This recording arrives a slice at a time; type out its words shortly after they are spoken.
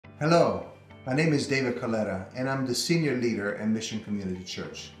Hello, my name is David Coletta and I'm the Senior Leader at Mission Community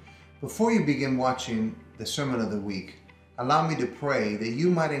Church. Before you begin watching the Sermon of the Week, allow me to pray that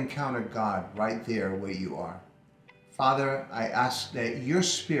you might encounter God right there where you are. Father, I ask that your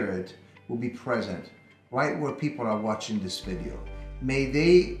Spirit will be present right where people are watching this video. May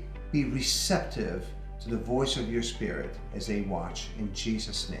they be receptive to the voice of your Spirit as they watch. In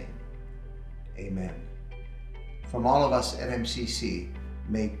Jesus' name, amen. From all of us at MCC,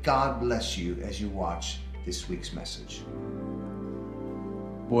 may God bless you as you watch this week's message.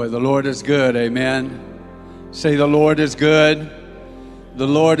 Boy, the Lord is good, amen. Say, the Lord is good. The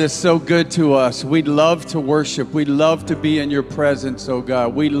Lord is so good to us. We love to worship. We love to be in your presence, oh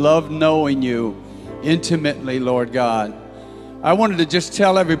God. We love knowing you intimately, Lord God. I wanted to just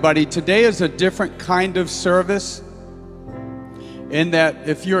tell everybody, today is a different kind of service, in that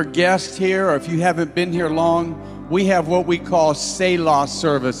if you're a guest here or if you haven't been here long, we have what we call Selah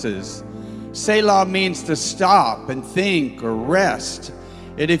services. Selah means to stop and think or rest.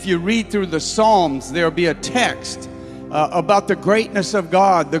 And if you read through the Psalms, there'll be a text about the greatness of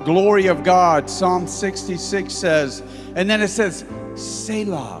God, the glory of God. Psalm 66 says, and then it says,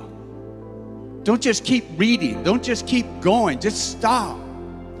 Selah. Don't just keep reading. Don't just keep going. Just stop.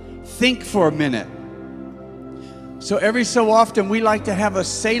 Think for a minute. So every so often we like to have a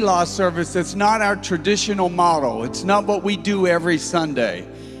Selah service that's not our traditional model. It's not what we do every Sunday.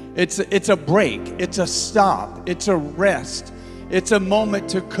 It's a break. It's a stop. It's a rest. It's a moment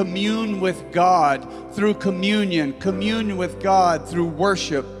to commune with God through communion, commune with God through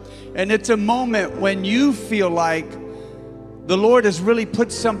worship. And it's a moment when you feel like the Lord has really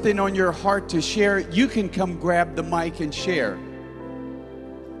put something on your heart to share. You can come grab the mic and share.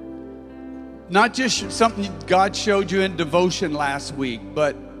 Not just something God showed you in devotion last week,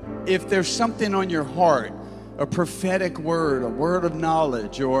 but if there's something on your heart, a prophetic word, a word of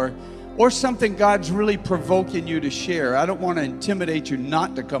knowledge, or something God's really provoking you to share. I don't want to intimidate you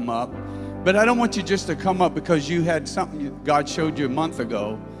not to come up, but I don't want you just to come up because you had something God showed you a month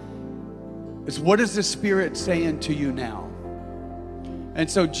ago. It's what is the Spirit saying to you now? And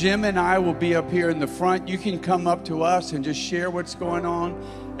so Jim and I will be up here in the front. You can come up to us and just share what's going on.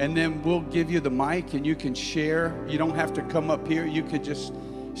 And then we'll give you the mic and you can share. You don't have to come up here. You could just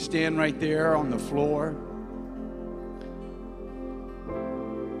stand right there on the floor.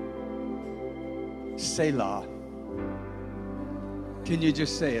 Selah. Can you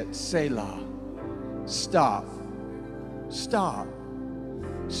just say it? Selah. Stop. Stop.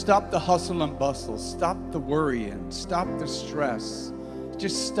 Stop the hustle and bustle. Stop the worrying. Stop the stress.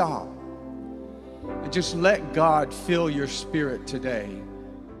 Just stop. And just let God fill your spirit today.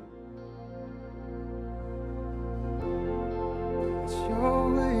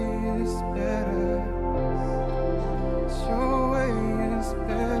 Your way is better. Your way is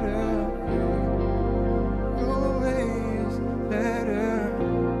better. Your way is better.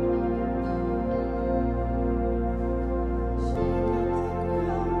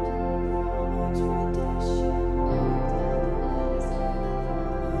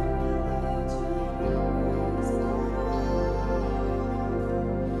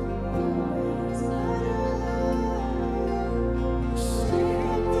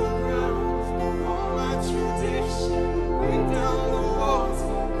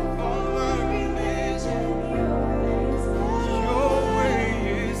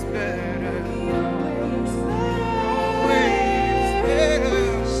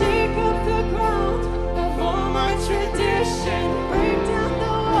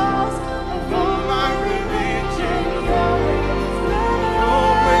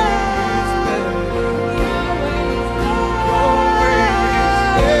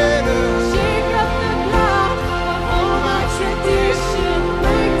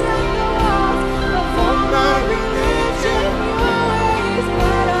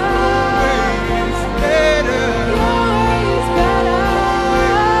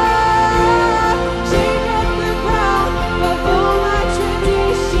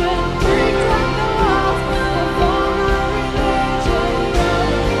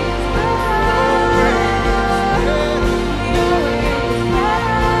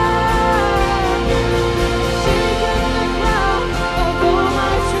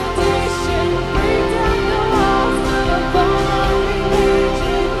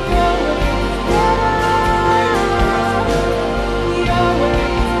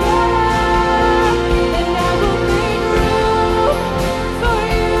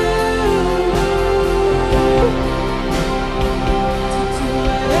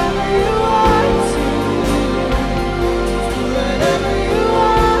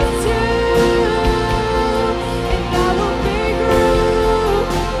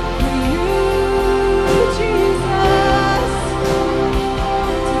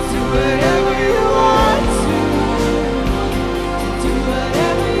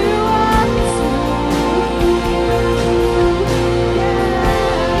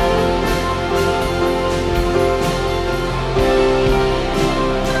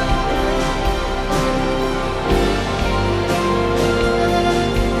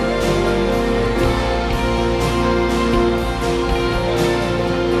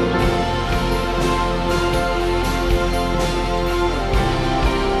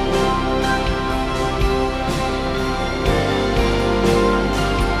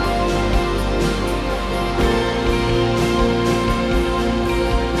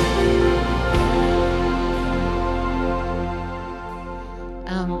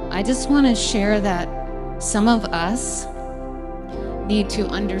 I just want to share that some of us need to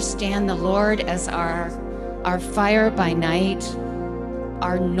understand the Lord as our fire by night,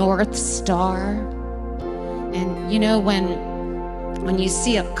 our North Star. And you know, when you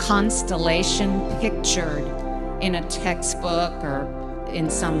see a constellation pictured in a textbook or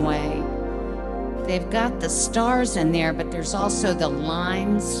in some way, they've got the stars in there, but there's also the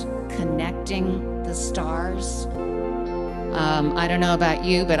lines connecting the stars. I don't know about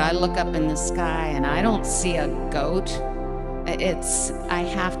you, but I look up in the sky and I don't see a goat. I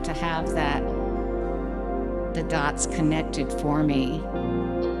have to have the dots connected for me.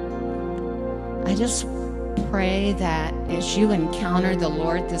 I just pray that as you encounter the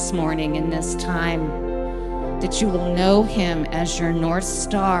Lord this morning in this time, that you will know him as your North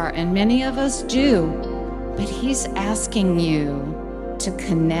Star, and many of us do, but he's asking you to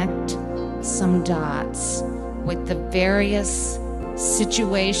connect some dots with the various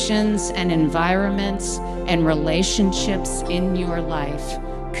situations and environments and relationships in your life.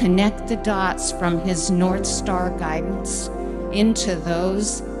 Connect the dots from his North Star guidance into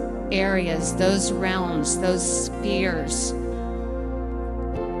those areas, those realms, those spheres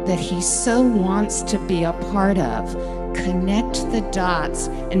that he so wants to be a part of. Connect the dots,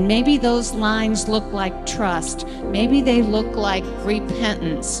 and maybe those lines look like trust, maybe they look like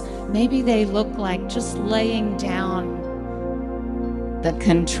repentance, maybe they look like just laying down the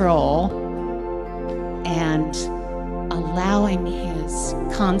control and allowing his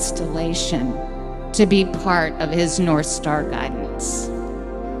constellation to be part of his North Star guidance.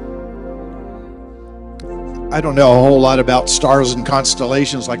 I don't know a whole lot about stars and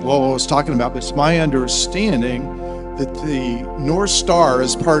constellations like Lola was talking about, but it's my understanding that the North Star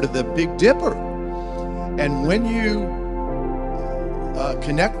is part of the Big Dipper. And when you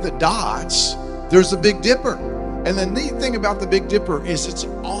connect the dots, there's the Big Dipper. And the neat thing about the Big Dipper is it's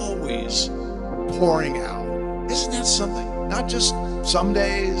always pouring out. Isn't that something? Not just some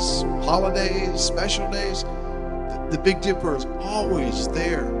days, holidays, special days. The Big Dipper is always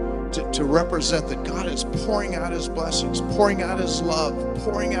there to represent that God is pouring out his blessings, pouring out his love,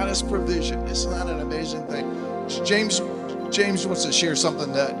 pouring out his provision. Isn't that an amazing thing? James wants to share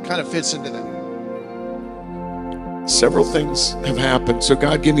something that kind of fits into that. Several things have happened. So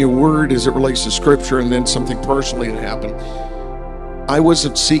God gave me a word as it relates to scripture, and then something personally that happened. I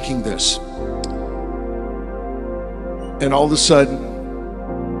wasn't seeking this. And all of a sudden,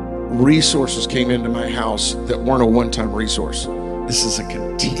 resources came into my house that weren't a one-time resource. This is a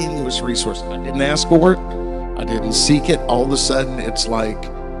continuous resource. I didn't ask for it. I didn't seek it. All of a sudden, it's like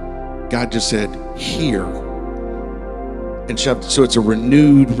God just said, here. And shoved. So it's a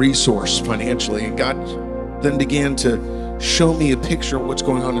renewed resource financially. And God then began to show me a picture of what's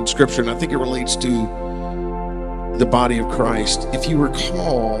going on in Scripture. And I think it relates to the body of Christ. If you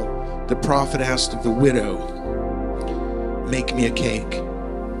recall, the prophet asked of the widow, make me a cake.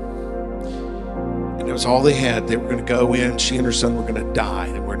 And it was all they had. They were going to go in. She and her son were going to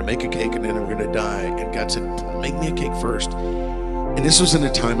die. They were going to make a cake, and then they were going to die. And God said, make me a cake first. And this was in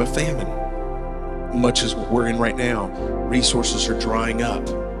a time of famine, much as what we're in right now. Resources are drying up.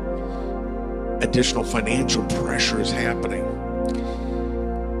 Additional financial pressure is happening.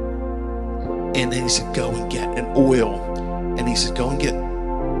 And then he said, go and get an oil. And he said, go and get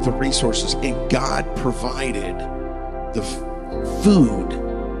the resources. And God provided the food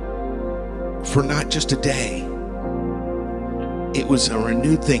for not just a day. It was a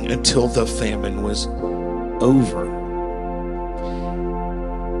renewed thing until the famine was over.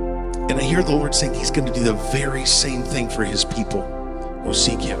 And I hear the Lord saying he's going to do the very same thing for his people who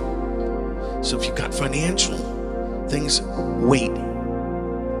seek him. So if you've got financial things, wait.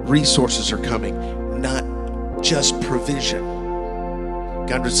 Resources are coming, not just provision.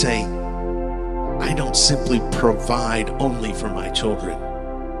 God would say, I don't simply provide only for my children.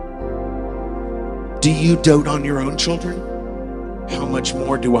 Do you dote on your own children? How much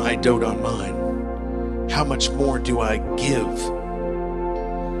more do I dote on mine? How much more do I give?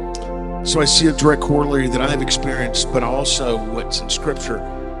 So I see a direct corollary that I've experienced, but also what's in Scripture,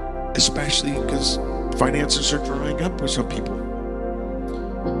 especially because finances are drying up with some people.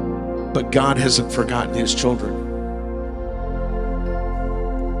 But God hasn't forgotten his children.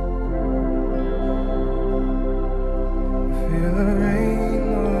 Feel the rain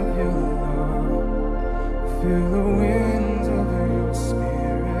of your love. Feel the winds of your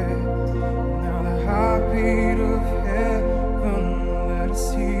spirit. Now the heartbeat of heaven, let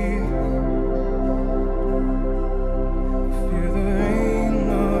us hear. Feel the rain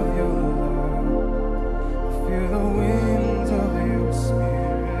of your love. Feel the winds of your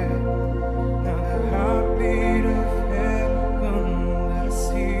spirit. Now the heartbeat of heaven, let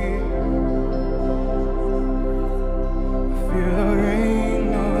us hear.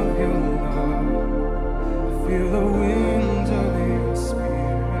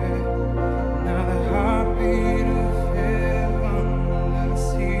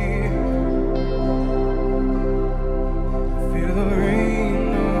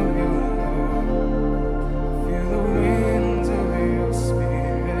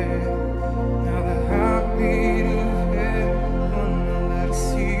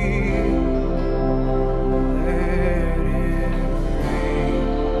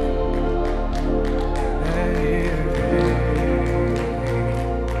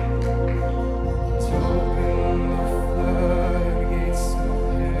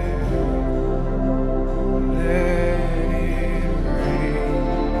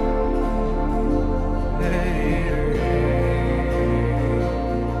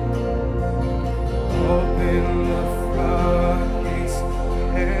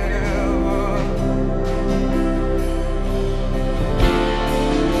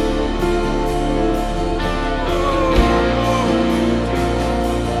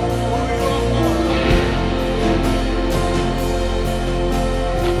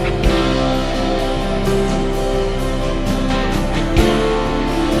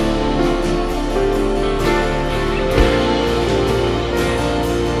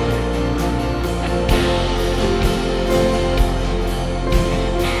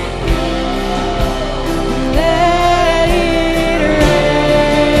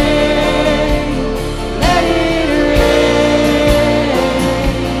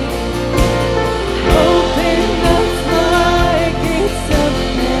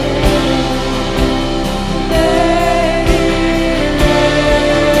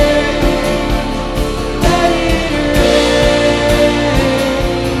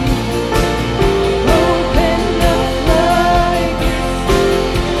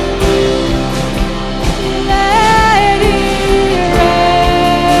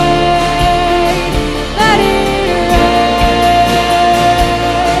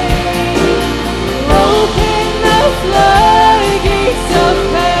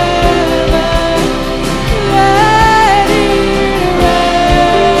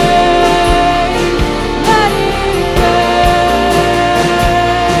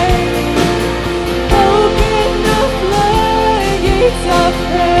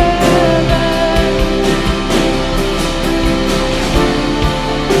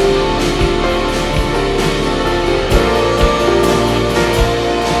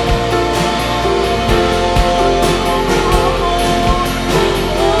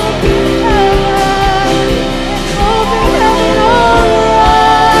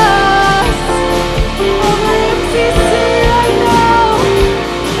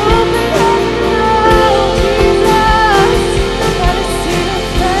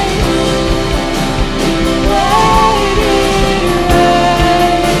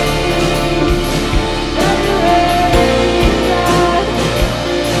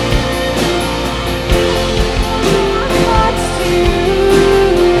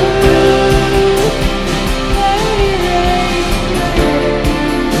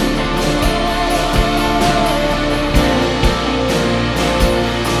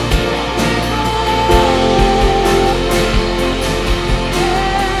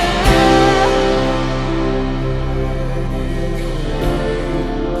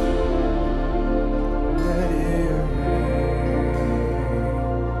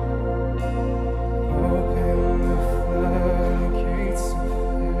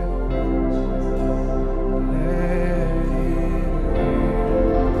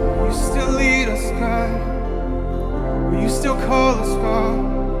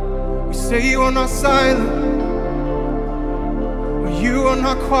 say you are not silent, or you are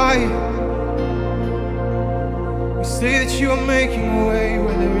not quiet. You say that you are making a way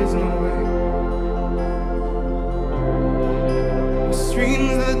where there is no way. The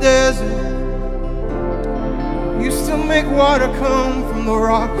streams of the desert, you still make water come from the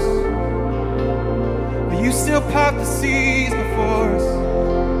rocks. You still part the seas before us.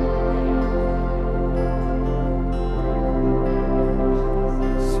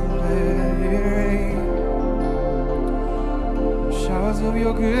 So let it rain, showers of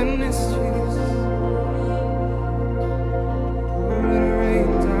your goodness, Jesus. Let it rain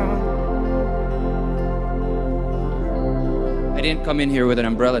down. I didn't come in here with an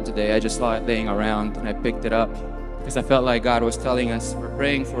umbrella today. I just saw it laying around and I picked it up because I felt like God was telling us we're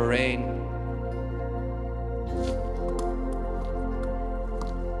praying for rain.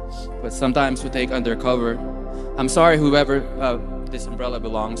 But sometimes we take undercover. I'm sorry whoever this umbrella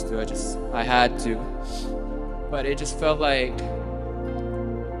belongs to. I had to. But it just felt like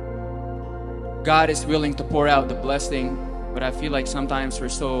God is willing to pour out the blessing, but I feel like sometimes we're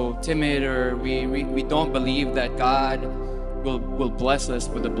so timid, or we don't believe that God will bless us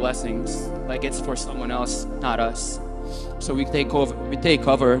with the blessings. Like it's for someone else, not us. So we take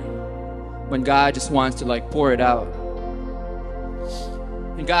cover when God just wants to like pour it out.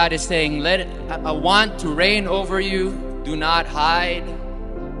 And God is saying, I want to reign over you. Do not hide.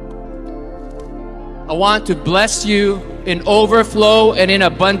 I want to bless you in overflow and in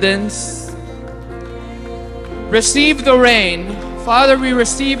abundance. Receive the rain. Father, we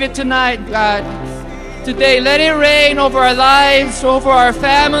receive it tonight, God. Today, let it rain over our lives, over our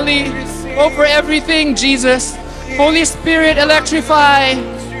family, over everything, Jesus. Holy Spirit, electrify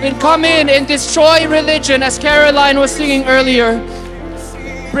and come in and destroy religion, as Caroline was singing earlier.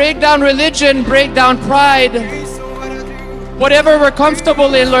 Break down religion, break down pride. Whatever we're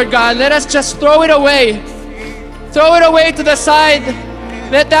comfortable in, Lord God, let us just throw it away. Throw it away to the side.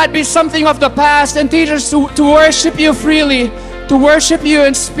 Let that be something of the past, and teach us to worship you freely, to worship you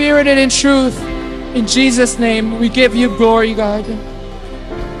in spirit and in truth. In Jesus' name, we give you glory, God.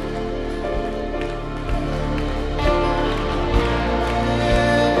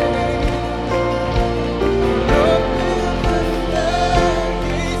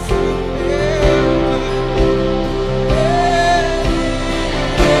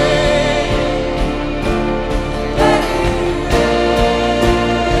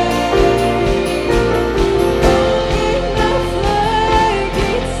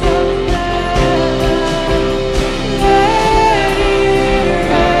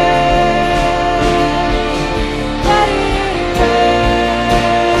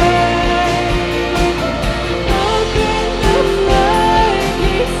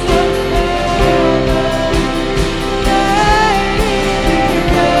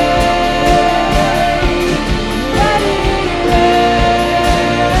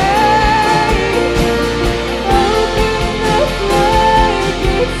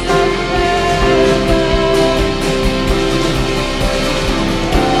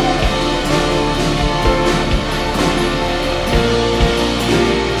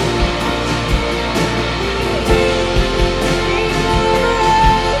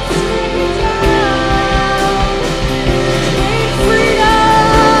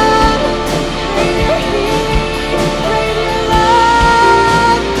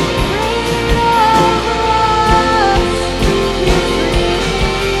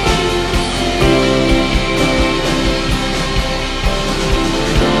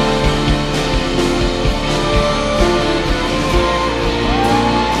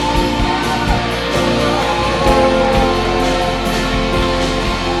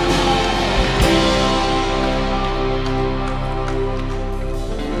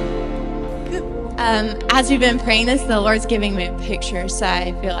 As we've been praying this, the Lord's giving me a picture, so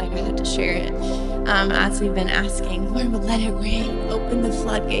I feel like I had to share it. As we've been asking, Lord, let it rain, open the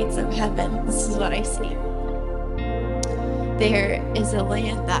floodgates of heaven. This is what I see. There is a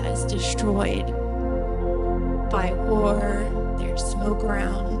land that is destroyed by war. There's smoke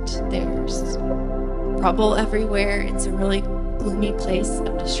around. There's rubble everywhere. It's a really gloomy place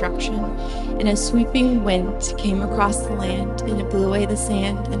of destruction. And a sweeping wind came across the land, and it blew away the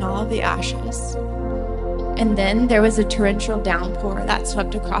sand and all of the ashes. And then there was a torrential downpour that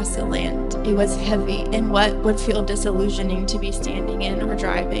swept across the land. It was heavy and what would feel disillusioning to be standing in or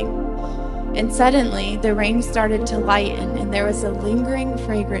driving. And suddenly the rain started to lighten, and there was a lingering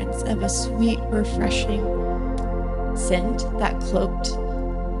fragrance of a sweet, refreshing scent that cloaked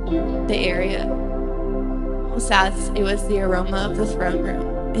the area, almost as it was the aroma of the throne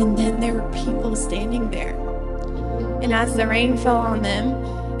room. And then there were people standing there. And as the rain fell on them,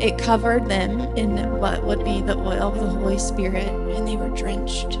 it covered them in what would be the oil of the Holy Spirit, and they were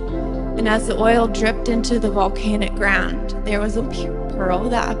drenched. And as the oil dripped into the volcanic ground, there was a pearl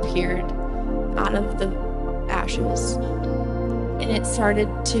that appeared out of the ashes. And it started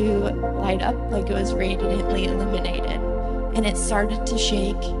to light up like it was radiantly illuminated. And it started to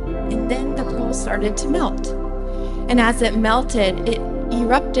shake. And then the pearl started to melt. And as it melted, it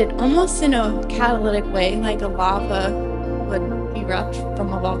erupted almost in a catalytic way, like a lava would erupt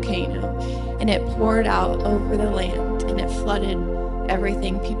from a volcano. And it poured out over the land, and it flooded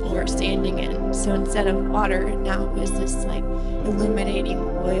everything people were standing in. So instead of water, it now was this like illuminating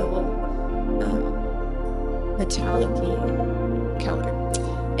oil, metallic-y color.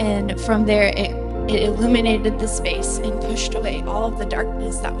 And from there, it illuminated the space and pushed away all of the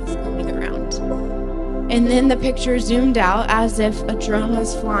darkness that was moving around. And then the picture zoomed out as if a drone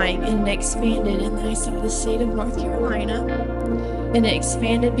was flying, and it expanded. And then I saw the state of North Carolina, and it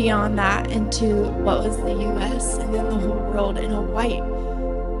expanded beyond that into what was the US, and then the whole world, and a white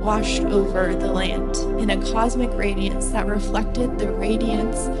washed over the land in a cosmic radiance that reflected the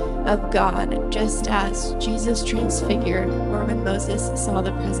radiance of God, just as Jesus transfigured, or when Moses saw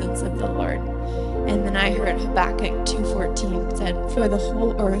the presence of the Lord. And then I heard Habakkuk 2:14 said, "For the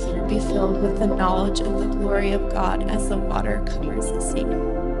whole earth will be filled with the knowledge of the glory of God as the water covers the sea."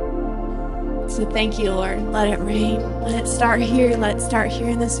 So thank you, Lord. Let it rain. Let it start here. Let it start here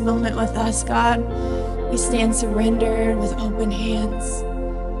in this moment with us, God. We stand surrendered with open hands,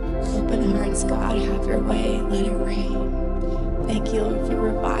 open hearts, God. Have your way. Let it rain. Thank you, Lord, for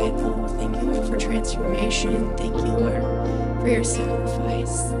revival. Thank you, Lord, for transformation. Thank you, Lord, for your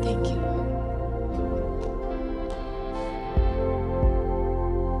sacrifice. Thank you.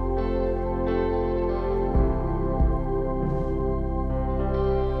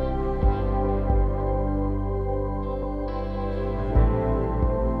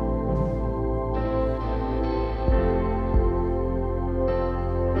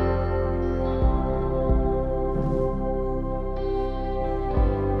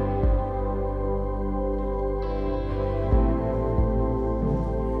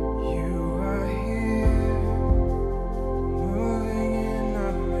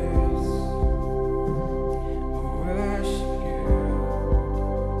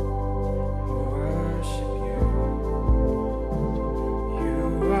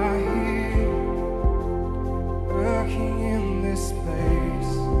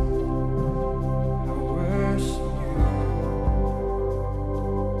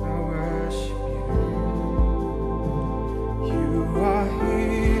 God,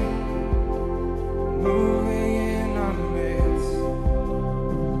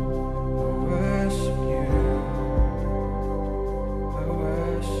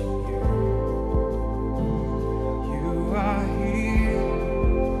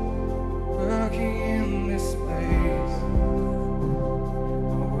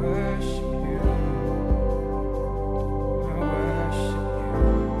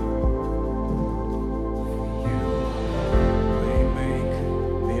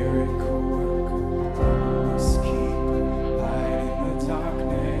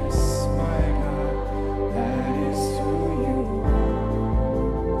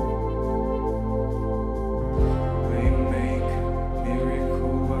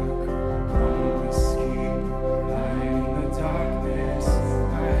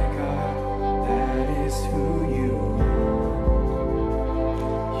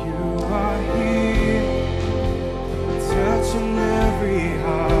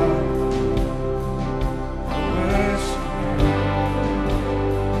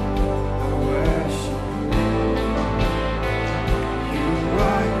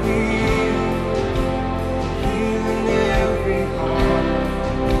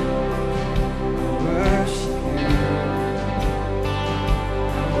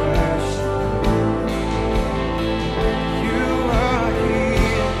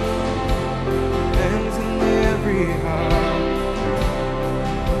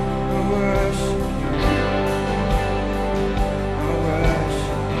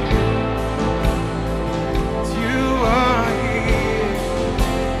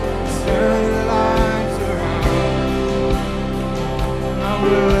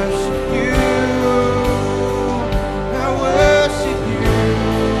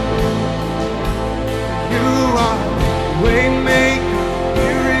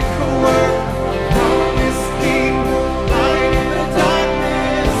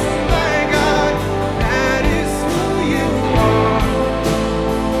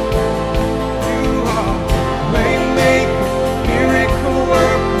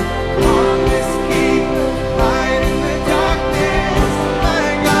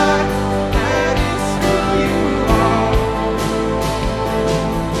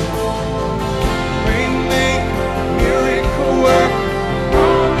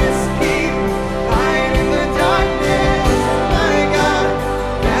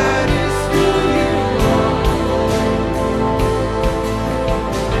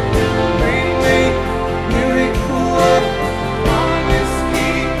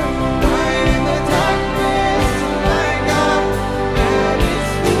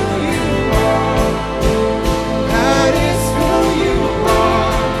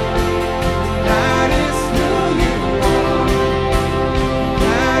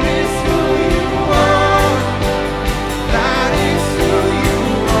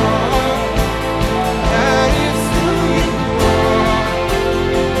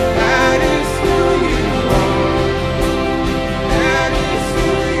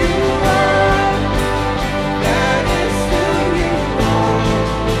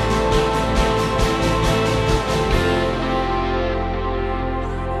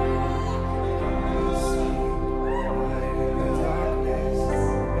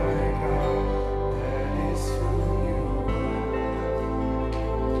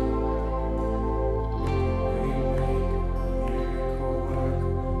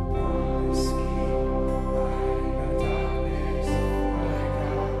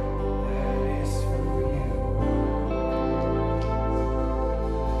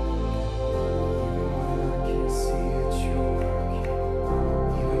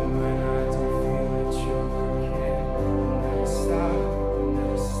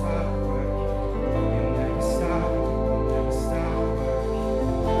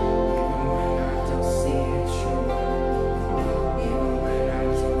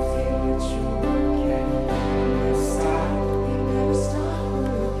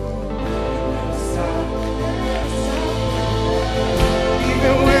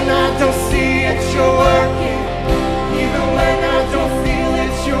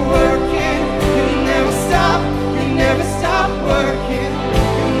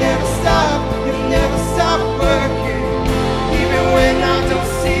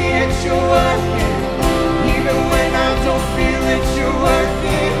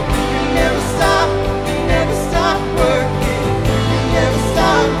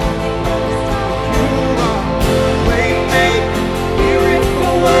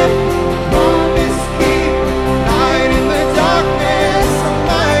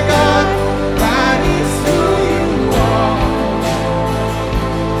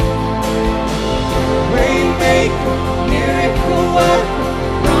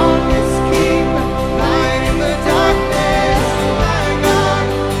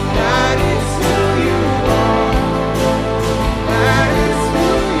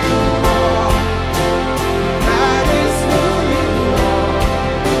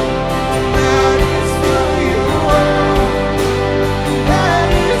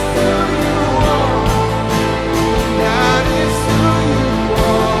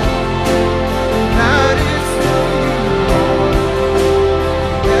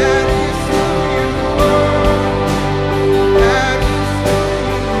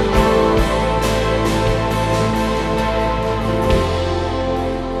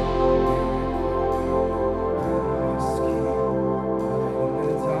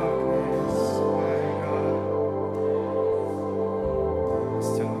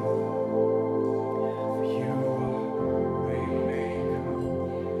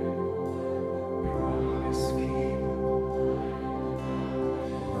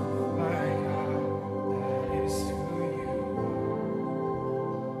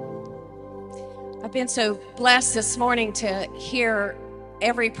 I've been so blessed this morning to hear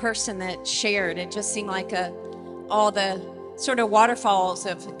every person that shared. It just seemed like all the sort of waterfalls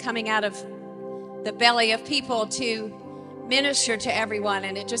of coming out of the belly of people to minister to everyone.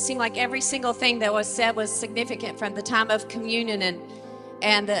 And it just seemed like every single thing that was said was significant, from the time of communion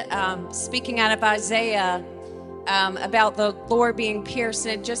and speaking out of Isaiah about the Lord being pierced.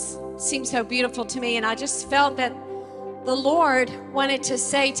 And it just seemed so beautiful to me. And I just felt that the Lord wanted to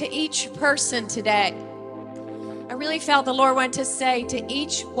say to each person today, I really felt the Lord wanted to say to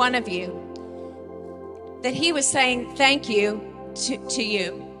each one of you that he was saying thank you to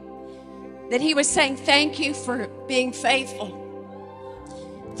you. That he was saying thank you for being faithful.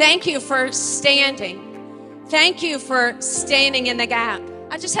 Thank you for standing. Thank you for standing in the gap.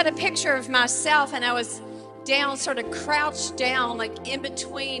 I just had a picture of myself, and I was down, sort of crouched down, like in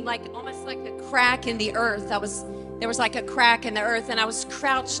between, like almost like a crack in the earth. There was like a crack in the earth, and I was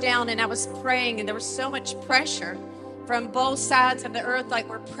crouched down and I was praying, and there was so much pressure from both sides of the earth, like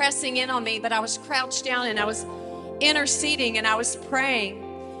we're pressing in on me, but I was crouched down and I was interceding and I was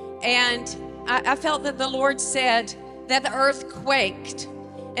praying. And I felt that the Lord said that the earth quaked.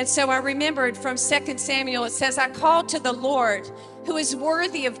 And so I remembered from 2 Samuel, it says, I called to the Lord who is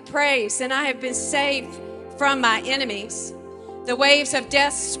worthy of praise, and I have been saved from my enemies. The waves of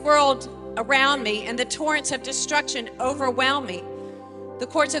death swirled around me, and the torrents of destruction overwhelmed me. The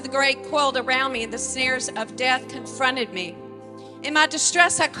cords of the grave coiled around me, and the snares of death confronted me. In my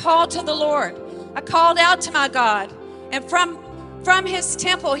distress, I called to the Lord. I called out to my God, and from his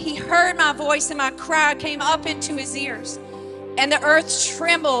temple, he heard my voice, and my cry came up into his ears. And the earth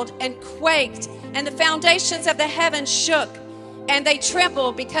trembled and quaked, and the foundations of the heavens shook, and they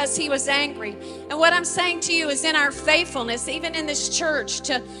trembled because he was angry. And what I'm saying to you is, in our faithfulness, even in this church,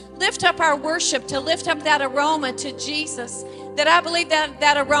 to lift up our worship, to lift up that aroma to Jesus, that I believe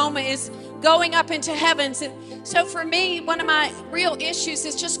that aroma is going up into heavens. And so for me, one of my real issues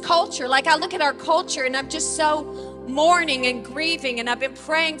is just culture. Like, I look at our culture and I'm just so mourning and grieving, and I've been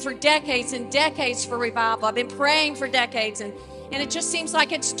praying for decades and decades for revival. I've been praying for decades, and it just seems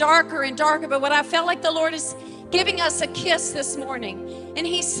like it's darker and darker. But what I felt like the Lord is giving us a kiss this morning, and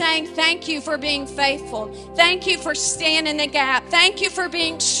he's saying thank you for being faithful. Thank you for standing the gap. Thank you for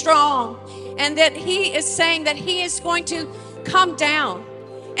being strong. And that he is saying that he is going to come down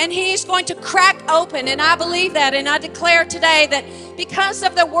and he's going to crack open. And I believe that, and I declare today that because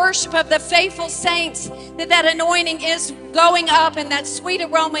of the worship of the faithful saints, that anointing is going up and that sweet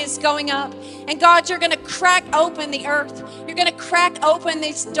aroma is going up. And God, you're going to crack open the earth. You're going to crack open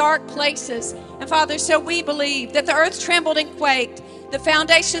these dark places. And Father, so we believe that the earth trembled and quaked. The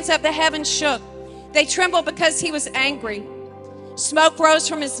foundations of the heavens shook. They trembled because he was angry. Smoke rose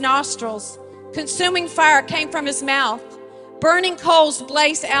from his nostrils. Consuming fire came from his mouth. Burning coals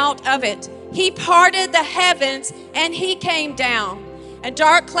blazed out of it. He parted the heavens and he came down. And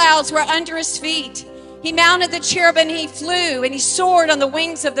dark clouds were under his feet. He mounted the cherubim and he flew, and he soared on the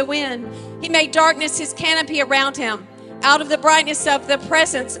wings of the wind. He made darkness his canopy around him. Out of the brightness of the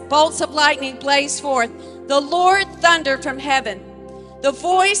presence, bolts of lightning blazed forth. The Lord thundered from heaven. The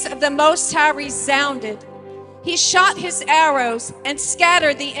voice of the Most High resounded. He shot his arrows and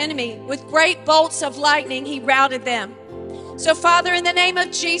scattered the enemy. With great bolts of lightning, he routed them. So, Father, in the name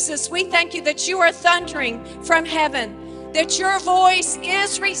of Jesus, we thank you that you are thundering from heaven, that your voice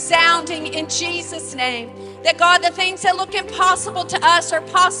is resounding in Jesus' name. That, God, the things that look impossible to us are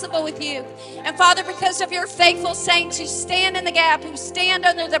possible with you. And, Father, because of your faithful saints who stand in the gap, who stand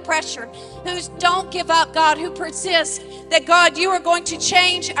under the pressure, who don't give up, God, who persist, that, God, you are going to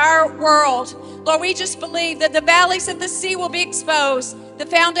change our world. Lord, we just believe that the valleys of the sea will be exposed, the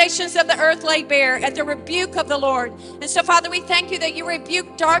foundations of the earth laid bare at the rebuke of the Lord. And so, Father, we thank you that you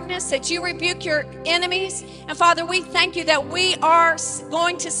rebuke darkness, that you rebuke your enemies. And, Father, we thank you that we are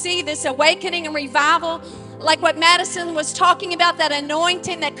going to see this awakening and revival, like what Madison was talking about, that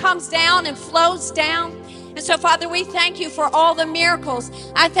anointing that comes down and flows down. And so, Father, we thank you for all the miracles.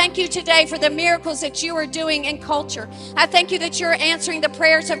 I thank you today for the miracles that you are doing in culture. I thank you that you're answering the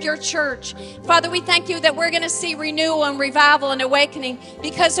prayers of your church. Father, we thank you that we're going to see renewal and revival and awakening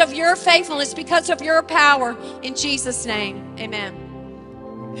because of your faithfulness, because of your power. In Jesus' name,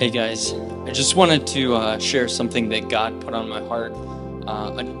 amen. Hey guys, I just wanted to share something that God put on my heart.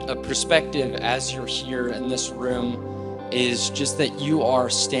 A perspective as you're here in this room is just that you are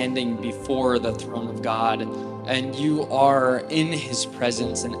standing before the throne of God and you are in his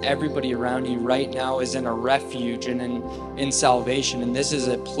presence, and everybody around you right now is in a refuge and in salvation. And this is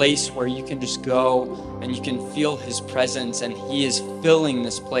a place where you can just go and you can feel his presence, and he is filling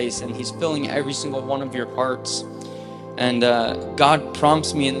this place and he's filling every single one of your hearts. And God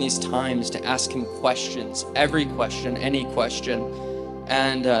prompts me in these times to ask him questions, every question, any question.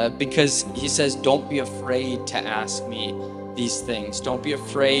 And because he says, don't be afraid to ask me these things. Don't be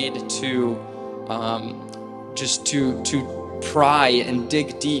afraid to just to pry and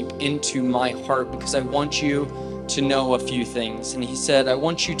dig deep into my heart, because I want you to know a few things. And he said, I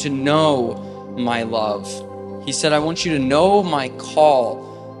want you to know my love. He said, I want you to know my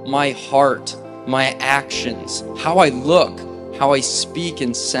call, my heart, my actions, how I look, how I speak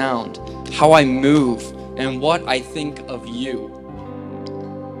and sound, how I move, and what I think of you.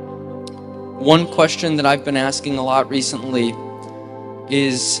 One question that I've been asking a lot recently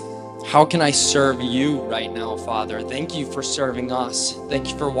is, how can I serve you right now, Father? Thank you for serving us.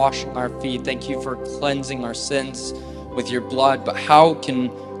 Thank you for washing our feet. Thank you for cleansing our sins with your blood. But how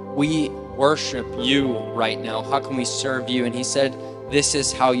can we worship you right now? How can we serve you? And he said, this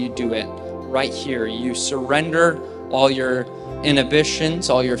is how you do it. Right here, you surrender all your inhibitions,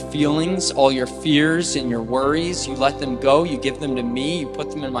 all your feelings, all your fears and your worries. You let them go. You give them to me. You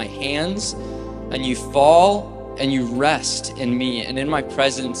put them in my hands, and you fall and you rest in me and in my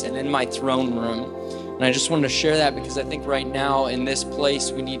presence and in my throne room. And I just wanted to share that because I think right now in this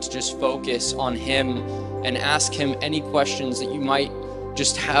place, we need to just focus on him and ask him any questions that you might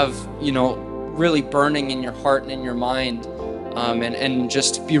just have, really burning in your heart and in your mind. And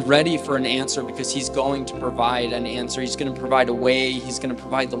just be ready for an answer, because he's going to provide an answer. He's going to provide a way. He's going to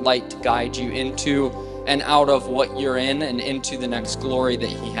provide the light to guide you into and out of what you're in and into the next glory that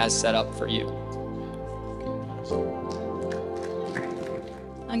he has set up for you.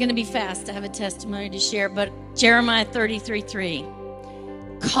 I'm going to be fast. I have a testimony to share, but Jeremiah 33:3.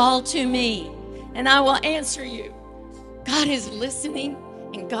 Call to me and I will answer you. God is listening,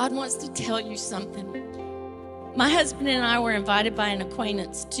 and God wants to tell you something. My husband and I were invited by an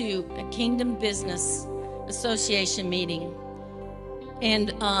acquaintance to a Kingdom Business Association meeting,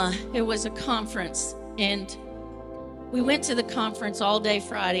 and it was a conference, and we went to the conference all day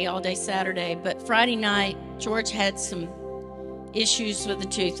Friday, all day Saturday, but Friday night, George had some issues with the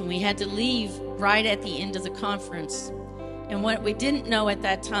tooth, and we had to leave right at the end of the conference. And what we didn't know at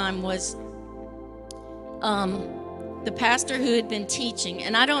that time was the pastor who had been teaching,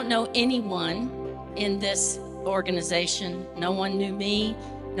 and I don't know anyone in this organization. No one knew me,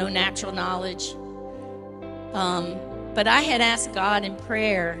 no natural knowledge. But I had asked God in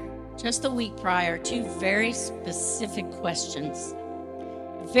prayer just a week prior 2 very specific questions.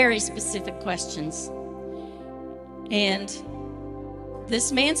 Very specific questions. And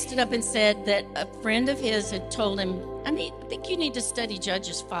this man stood up and said that a friend of his had told him, I think you need to study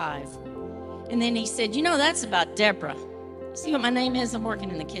Judges 5. And then he said, that's about Deborah. See what my name is? I'm working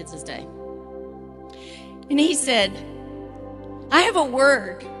in the kids this day. And he said, I have a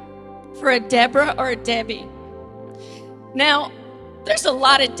word for a Deborah or a Debbie. Now, there's a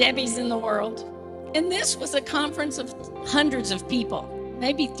lot of Debbies in the world. And this was a conference of hundreds of people,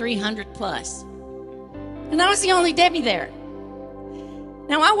 maybe 300 plus. And I was the only Debbie there.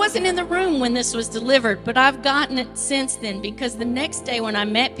 Now, I wasn't in the room when this was delivered, but I've gotten it since then, because the next day when I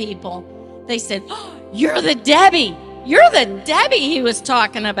met people, they said, oh, you're the Debbie. You're the Debbie he was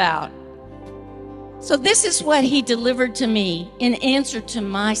talking about. So this is what he delivered to me in answer to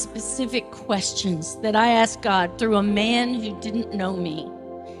my specific questions that I asked God through a man who didn't know me.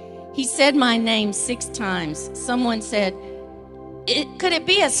 He said my name 6 times. Someone said, could it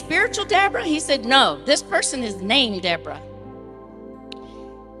be a spiritual Deborah? He said, no, this person is named Deborah.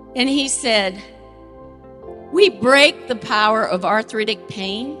 And he said, we break the power of arthritic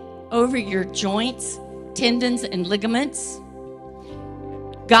pain over your joints, tendons, and ligaments.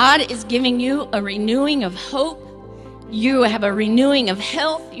 God is giving you a renewing of hope. You have a renewing of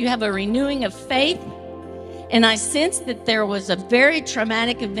health. You have a renewing of faith. And I sense that there was a very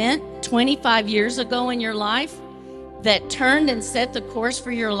traumatic event 25 years ago in your life that turned and set the course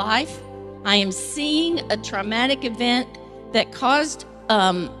for your life. I am seeing a traumatic event that caused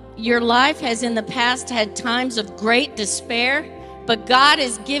your life has in the past had times of great despair, but God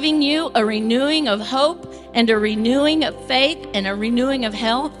is giving you a renewing of hope and a renewing of faith and a renewing of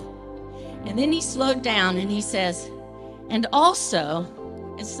health. And then he slowed down and he says, and also,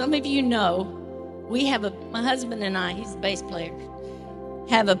 as some of you know, we have my husband and I, he's the bass player,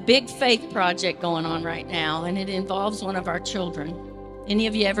 have a big faith project going on right now, and it involves one of our children. Any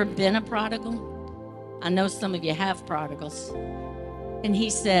of you ever been a prodigal? I know some of you have prodigals. And he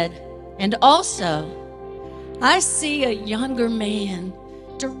said, and also, I see a younger man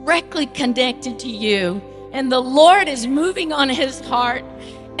directly connected to you, and the Lord is moving on his heart,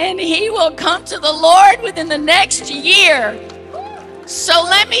 and he will come to the Lord within the next year. So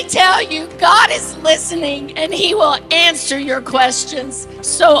let me tell you, God is listening and he will answer your questions.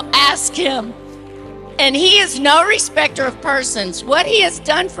 So ask him. And he is no respecter of persons. What he has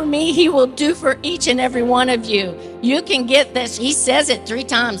done for me, he will do for each and every one of you. You can get this. He says it 3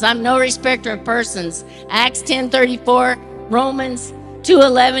 times. I'm no respecter of persons. Acts 10:34, Romans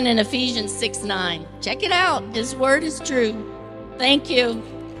 2:11, and Ephesians 6:9. Check it out. His word is true. Thank you.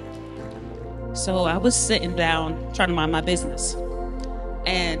 So I was sitting down trying to mind my business.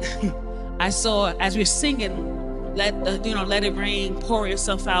 And I saw, as we were singing, let it rain, pour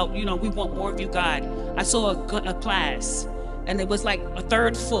yourself out. We want more of you, God. I saw a class, and it was like a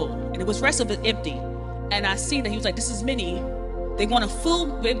third full, and it was the rest of it empty. And I seen that he was like, this is many. They want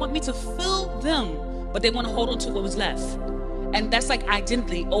me to fill them, but they want to hold on to what was left. And that's like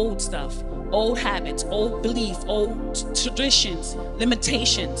identity, old stuff, old habits, old belief, old traditions,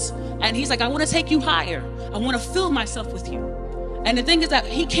 limitations. And he's like, I want to take you higher. I want to fill myself with you. And the thing is that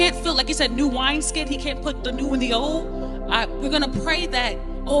he can't fill, like he said, new wineskin. He can't put the new in the old. We're going to pray that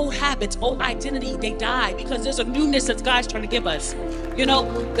old habits, old identity, they die, because there's a newness that God's trying to give us.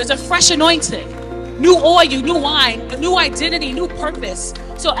 There's a fresh anointing, new oil, new wine, a new identity, new purpose.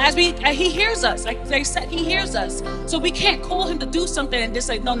 So he hears us, like they said, he hears us. So we can't call him to do something and just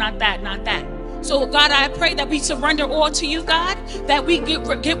say, no, not that, not that. So God, I pray that we surrender all to you, God, that we get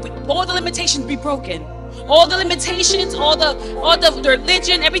all the limitations be broken. All the limitations, all the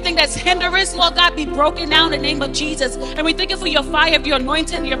religion, everything that's hindrance, Lord God, be broken now in the name of Jesus. And we thank you for your fire of your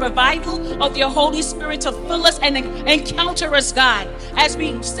anointing, your revival of your Holy Spirit to fill us and encounter us, God. As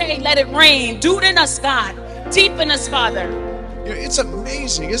we say, let it rain. Do it in us, God. Deepen us, Father. It's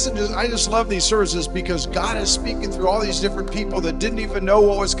amazing, isn't it? I just love these services because God is speaking through all these different people that didn't even know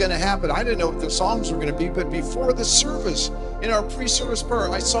what was going to happen. I didn't know what the songs were going to be, but before the service, in our pre-service prayer,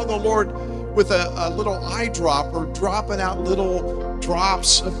 I saw the Lord with a little eyedropper dropping out little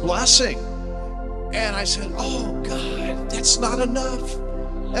drops of blessing. And I said, oh God, that's not enough.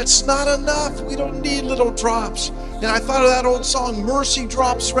 That's not enough. We don't need little drops. And I thought of that old song, mercy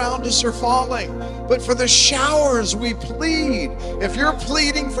drops round us are falling. But for the showers we plead. If you're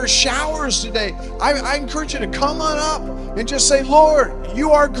pleading for showers today, I encourage you to come on up and just say, Lord,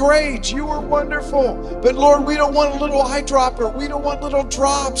 you are great. You are wonderful. But Lord, we don't want a little eyedropper. We don't want little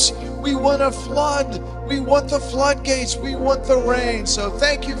drops. We want a flood. We want the floodgates. We want the rain. So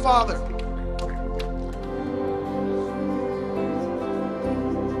thank you, Father.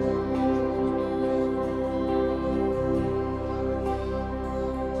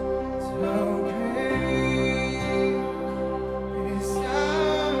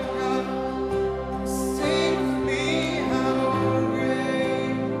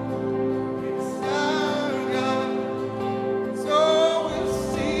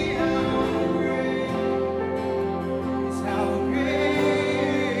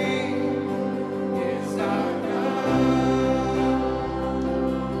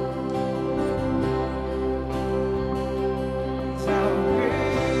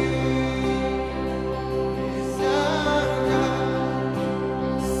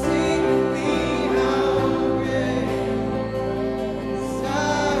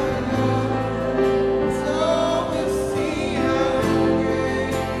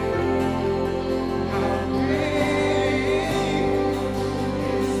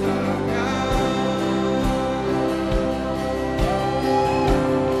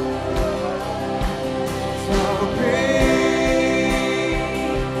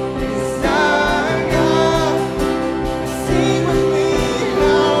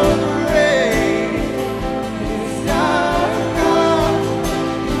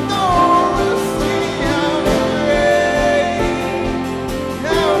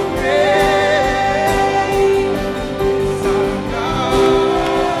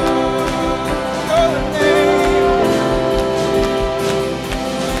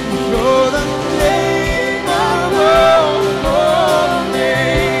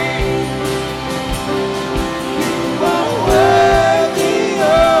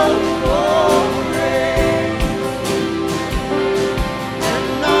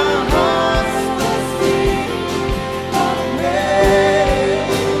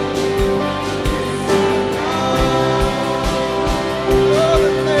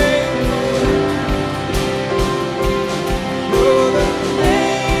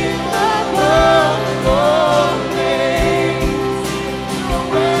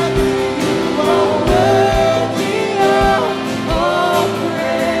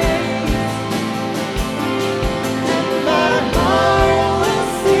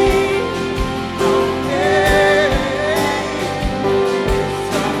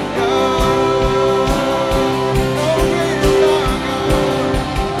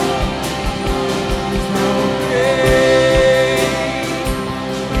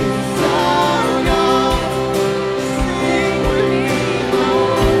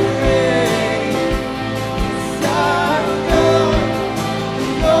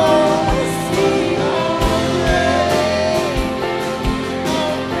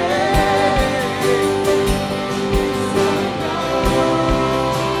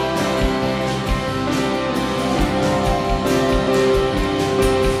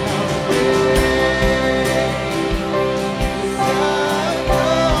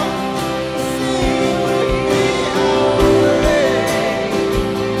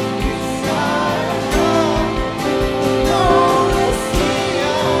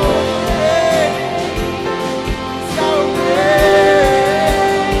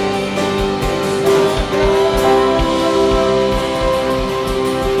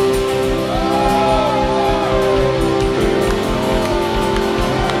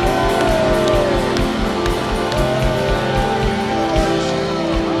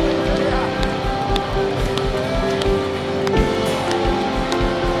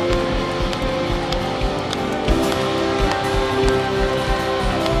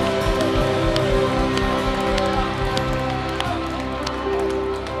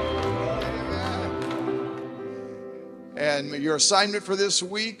 Your assignment for this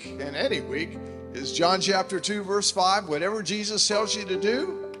week and any week is John chapter 2, verse 5. Whatever Jesus tells you to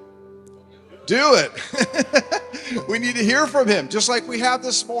do, do it. We need to hear from him, just like we have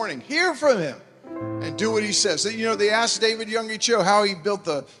this morning. Hear from him and do what he says. You know, they asked David Young-Cho how he built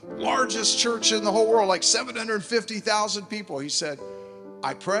the largest church in the whole world, like 750,000 people. He said,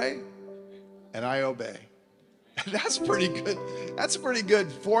 I pray and I obey. That's pretty good. That's a pretty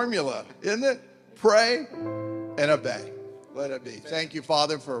good formula, isn't it? Pray and obey. Let it be. Thank you,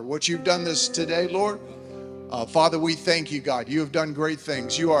 Father, for what you've done this today, Lord. Father, we thank you, God. You have done great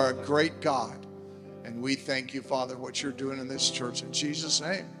things. You are a great God. And we thank you, Father, what you're doing in this church. In Jesus'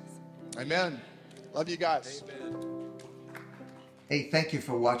 name, amen. Love you guys. Hey, thank you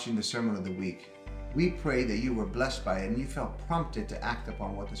for watching the Sermon of the Week. We pray that you were blessed by it and you felt prompted to act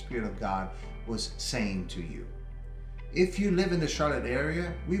upon what the Spirit of God was saying to you. If you live in the Charlotte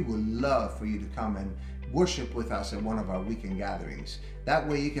area, we would love for you to come and worship with us at one of our weekend gatherings. That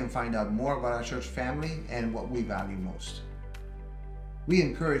way you can find out more about our church family and what we value most. We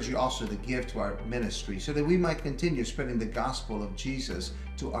encourage you also to give to our ministry so that we might continue spreading the gospel of Jesus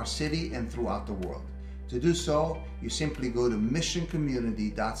to our city and throughout the world. To do so, you simply go to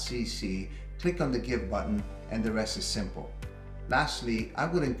missioncommunity.cc, click on the give button, and the rest is simple. Lastly, I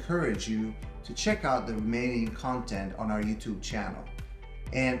would encourage you to check out the remaining content on our YouTube channel.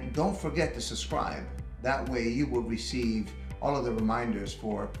 And don't forget to subscribe. That way you will receive all of the reminders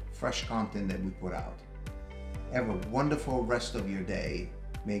for fresh content that we put out. Have a wonderful rest of your day.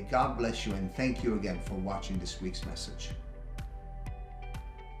 May God bless you and thank you again for watching this week's message.